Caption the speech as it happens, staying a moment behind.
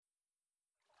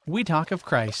We Talk of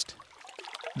Christ.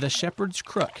 The Shepherd's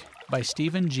Crook by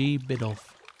Stephen G.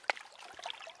 Biddulph.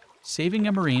 Saving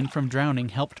a Marine from drowning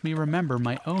helped me remember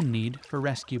my own need for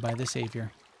rescue by the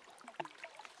Savior.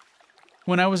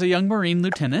 When I was a young Marine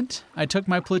lieutenant, I took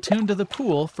my platoon to the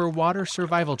pool for water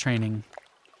survival training.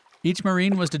 Each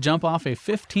Marine was to jump off a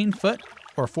 15-foot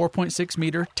or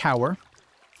 4.6-meter tower,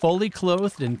 fully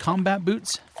clothed in combat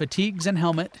boots, fatigues, and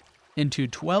helmet, into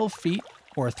 12 feet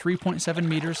or 3.7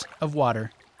 meters of water.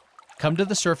 Come to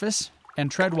the surface and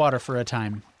tread water for a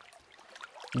time.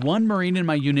 One Marine in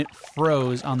my unit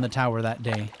froze on the tower that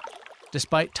day.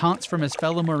 Despite taunts from his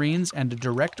fellow Marines and a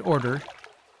direct order,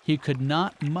 he could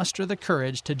not muster the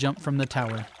courage to jump from the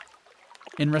tower.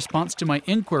 In response to my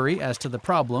inquiry as to the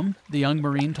problem, the young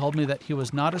Marine told me that he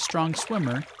was not a strong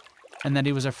swimmer and that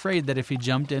he was afraid that if he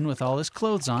jumped in with all his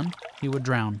clothes on, he would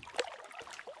drown.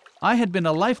 I had been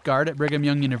a lifeguard at Brigham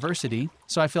Young University,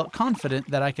 so I felt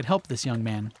confident that I could help this young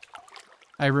man.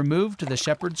 I removed the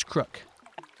shepherd's crook,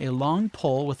 a long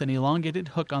pole with an elongated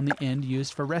hook on the end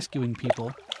used for rescuing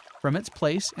people, from its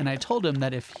place, and I told him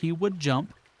that if he would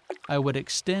jump, I would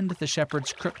extend the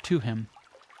shepherd's crook to him.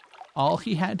 All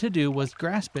he had to do was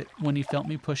grasp it when he felt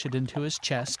me push it into his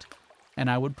chest, and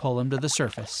I would pull him to the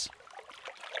surface.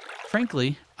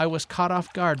 Frankly, I was caught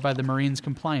off guard by the Marine's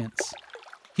compliance.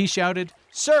 He shouted,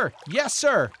 "Sir, yes,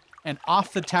 sir!" and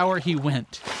off the tower he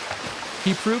went.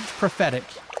 He proved prophetic.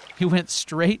 He went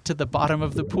straight to the bottom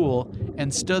of the pool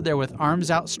and stood there with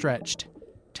arms outstretched,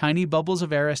 tiny bubbles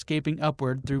of air escaping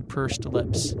upward through pursed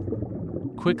lips.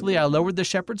 Quickly, I lowered the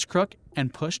shepherd's crook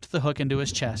and pushed the hook into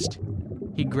his chest.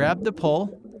 He grabbed the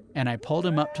pole, and I pulled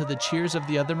him up to the cheers of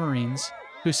the other Marines,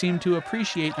 who seemed to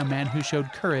appreciate a man who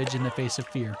showed courage in the face of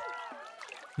fear.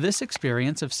 This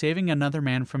experience of saving another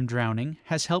man from drowning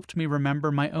has helped me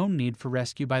remember my own need for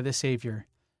rescue by the Savior,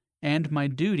 and my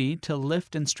duty to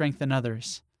lift and strengthen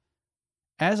others.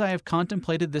 As I have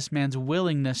contemplated this man's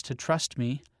willingness to trust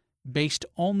me, based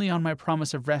only on my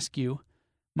promise of rescue,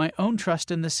 my own trust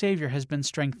in the Savior has been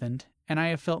strengthened, and I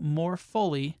have felt more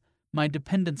fully my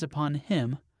dependence upon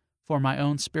Him for my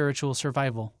own spiritual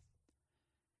survival.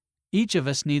 Each of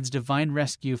us needs divine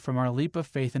rescue from our leap of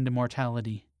faith into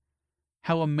mortality.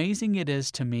 How amazing it is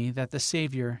to me that the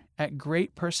Savior, at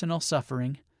great personal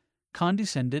suffering,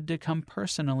 condescended to come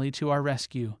personally to our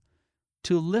rescue,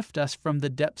 to lift us from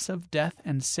the depths of death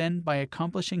and sin by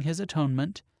accomplishing His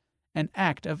atonement, an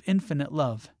act of infinite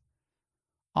love.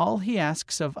 All He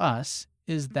asks of us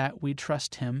is that we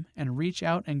trust Him and reach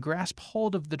out and grasp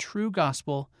hold of the true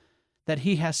gospel that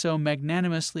He has so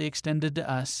magnanimously extended to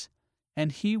us,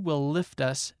 and He will lift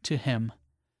us to Him.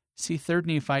 See 3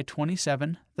 Nephi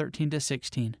 27,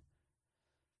 13-16.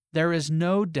 There is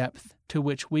no depth to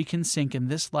which we can sink in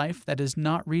this life that is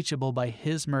not reachable by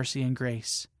His mercy and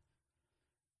grace.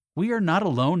 We are not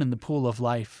alone in the pool of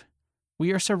life.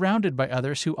 We are surrounded by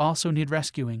others who also need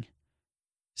rescuing.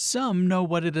 Some know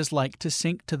what it is like to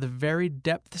sink to the very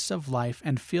depths of life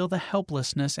and feel the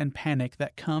helplessness and panic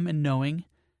that come in knowing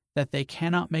that they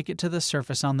cannot make it to the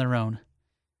surface on their own.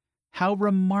 How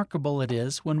remarkable it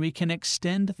is when we can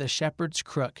extend the shepherd's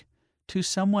crook to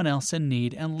someone else in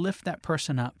need and lift that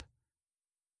person up.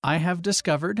 I have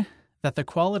discovered that the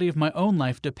quality of my own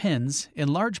life depends,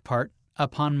 in large part,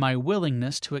 upon my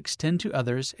willingness to extend to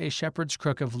others a shepherd's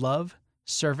crook of love,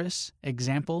 service,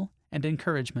 example, and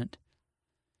encouragement.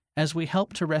 As we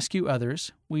help to rescue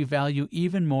others, we value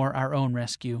even more our own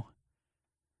rescue.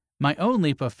 My own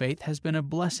leap of faith has been a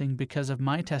blessing because of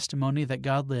my testimony that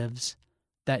God lives,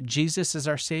 that Jesus is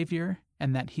our Savior,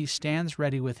 and that He stands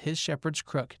ready with His shepherd's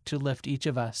crook to lift each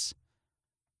of us.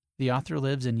 The author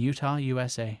lives in Utah,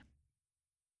 USA.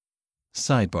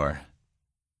 Sidebar: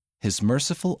 His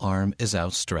Merciful Arm is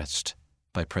Outstretched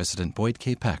by President Boyd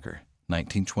K. Packer,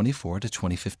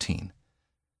 1924-2015.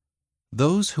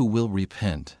 Those who will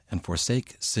repent and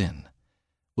forsake sin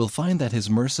will find that His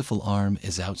merciful arm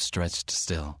is outstretched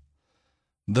still.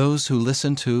 Those who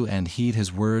listen to and heed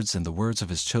His words and the words of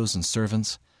His chosen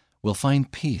servants will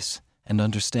find peace and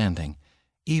understanding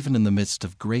even in the midst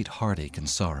of great heartache and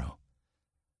sorrow.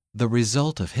 The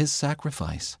result of His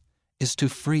sacrifice is to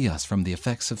free us from the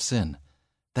effects of sin,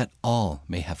 that all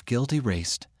may have guilt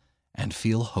erased and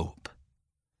feel hope.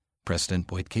 President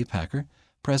Boyd K. Packer,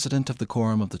 President of the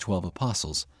Quorum of the 12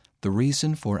 Apostles, The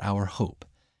Reason for Our Hope,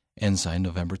 Ensign,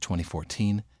 November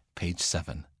 2014, page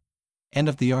 7. End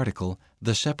of the article,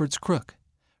 The Shepherd's Crook,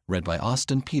 read by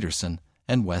Austin Peterson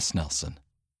and Wes Nelson.